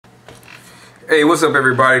Hey, what's up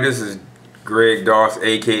everybody? This is Greg Doss,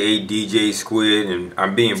 aka DJ Squid, and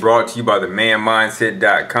I'm being brought to you by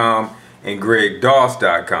themanmindset.com and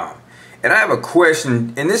gregdoss.com. And I have a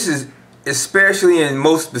question, and this is especially and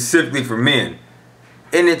most specifically for men.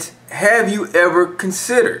 And it's, have you ever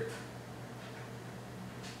considered?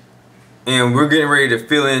 And we're getting ready to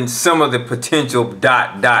fill in some of the potential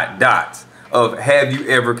dots of have you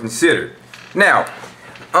ever considered. Now,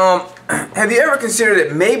 have you ever considered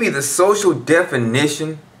that maybe the social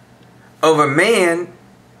definition of a man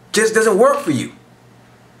just doesn't work for you?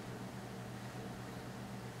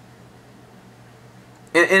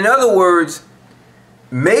 In other words,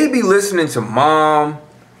 maybe listening to mom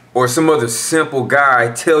or some other simple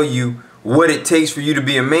guy tell you what it takes for you to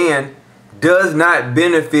be a man does not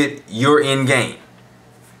benefit your end game.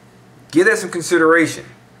 Give that some consideration.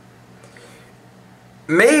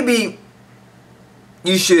 Maybe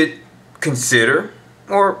you should consider,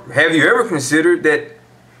 or have you ever considered that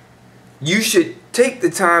you should take the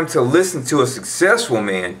time to listen to a successful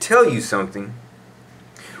man tell you something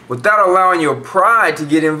without allowing your pride to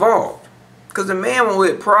get involved? Because a man won't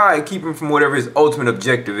let pride keep him from whatever his ultimate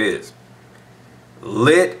objective is.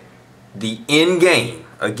 Let the end game,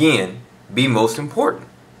 again, be most important.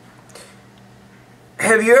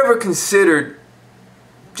 Have you ever considered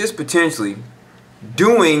just potentially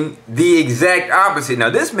doing the exact opposite?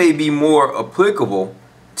 Now, this may be more applicable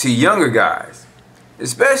to younger guys,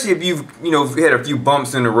 especially if you've had a few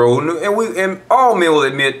bumps in the road, and all men will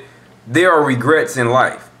admit there are regrets in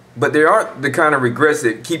life, but there aren't the kind of regrets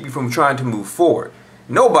that keep you from trying to move forward.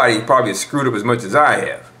 Nobody probably has screwed up as much as I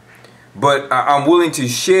have, but I'm willing to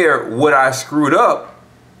share what I screwed up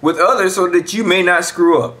with others so that you may not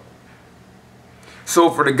screw up.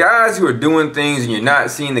 So for the guys who are doing things and you're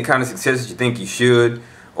not seeing the kind of success that you think you should,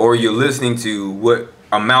 or you're listening to what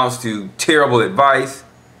amounts to terrible advice,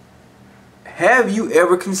 have you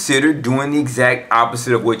ever considered doing the exact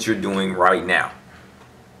opposite of what you're doing right now?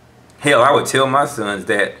 Hell, I would tell my sons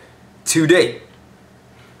that today.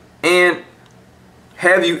 And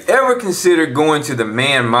have you ever considered going to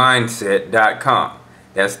themanmindset.com?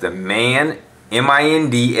 That's the man,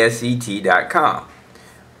 MINDSET.com.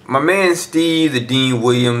 My man Steve, the Dean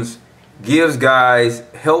Williams, gives guys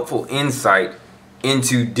helpful insight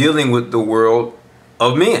into dealing with the world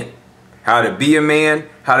of men. How to be a man,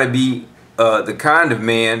 how to be the kind of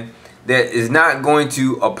man that is not going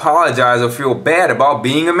to apologize or feel bad about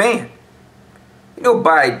being a man. You know,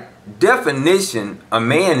 by definition, a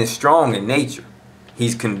man is strong in nature.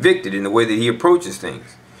 He's convicted in the way that he approaches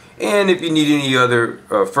things. And if you need any other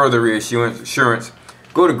further reassurance,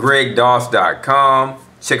 go to gregdoss.com.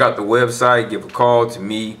 Check out the website, give a call to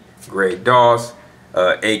me, Greg Doss,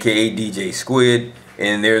 aka DJ Squid,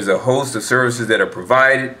 and there's a host of services that are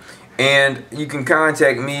provided. And you can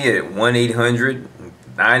contact me at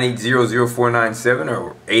 1-800-980-0497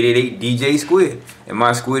 or 888-DJ-SQUID. And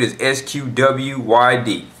my squid is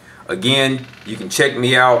SQWYD. Again, you can check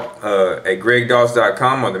me out at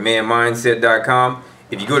gregdoss.com or themanmindset.com.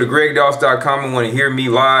 If you go to gregdoss.com and want to hear me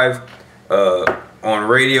live on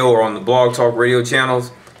radio or on the Blog Talk radio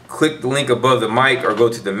channels, click the link above the mic or go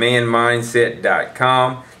to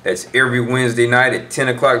themanmindset.com. That's every Wednesday night at 10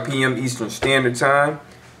 o'clock p.m. Eastern Standard Time.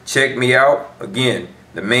 Check me out. Again,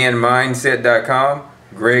 themanmindset.com,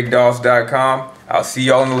 gregdoss.com. I'll see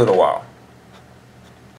y'all in a little while.